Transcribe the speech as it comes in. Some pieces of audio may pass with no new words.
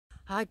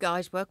Hi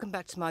guys, welcome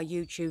back to my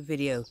YouTube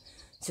video.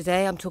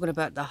 Today I'm talking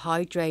about the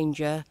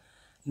hydrangea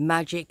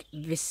magic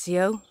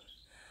vesuvio.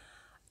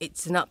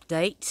 It's an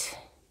update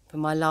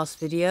from my last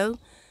video,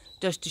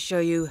 just to show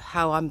you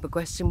how I'm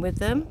progressing with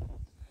them.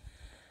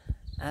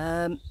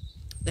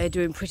 They're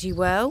doing pretty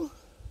well.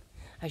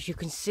 As you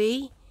can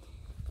see,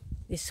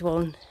 this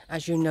one,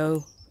 as you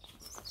know,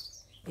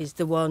 is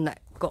the one that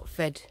got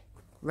fed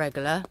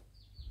regular.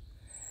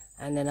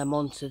 And then I'm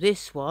on to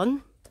this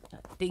one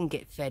that didn't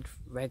get fed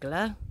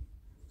regular.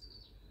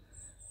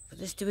 But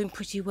they're doing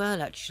pretty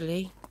well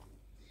actually.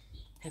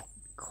 They're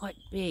quite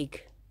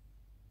big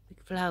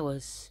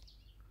flowers.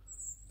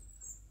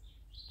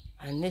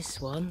 And this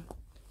one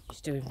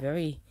is doing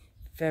very,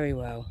 very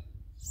well.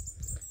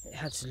 It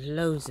has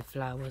loads of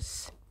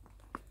flowers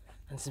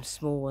and some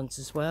small ones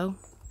as well.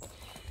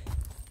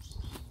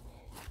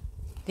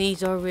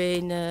 These are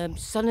in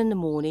sun in the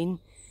morning,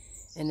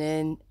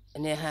 and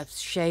they have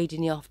shade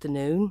in the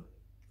afternoon.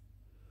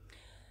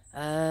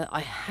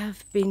 I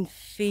have been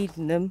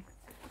feeding them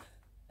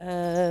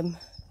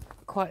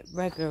quite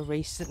regular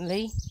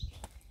recently.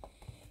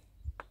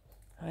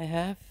 I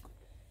have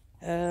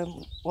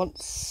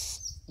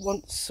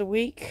once a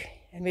week,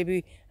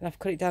 and I've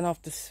cut it down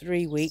after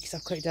 3 weeks.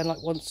 I've cut it down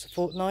like once a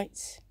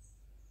fortnight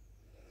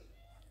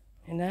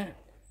and that,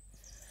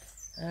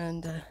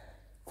 and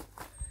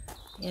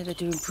yeah, they're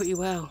doing pretty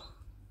well.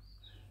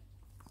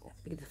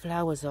 Look at the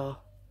flowers, are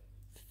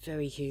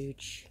very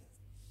huge,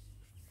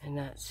 and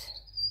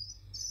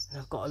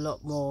I've got a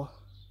lot more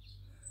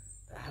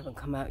that haven't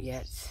come out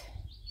yet.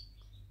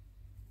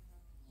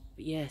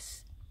 But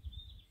yes,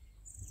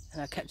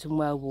 and I kept them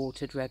well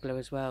watered regular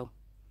as well.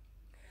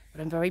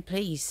 But I'm very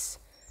pleased.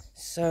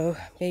 So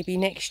maybe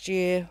next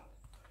year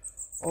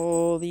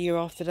or the year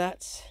after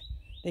that,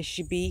 they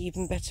should be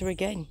even better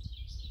again.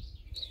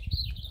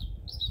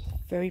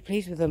 Very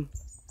pleased with them.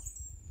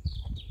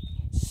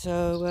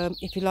 So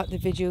if you like the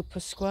video,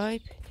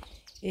 subscribe.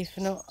 If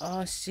not,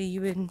 I'll see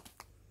you in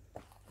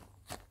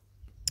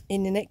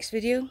the next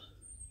video.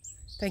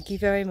 Thank you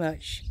very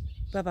much.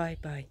 Bye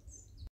bye.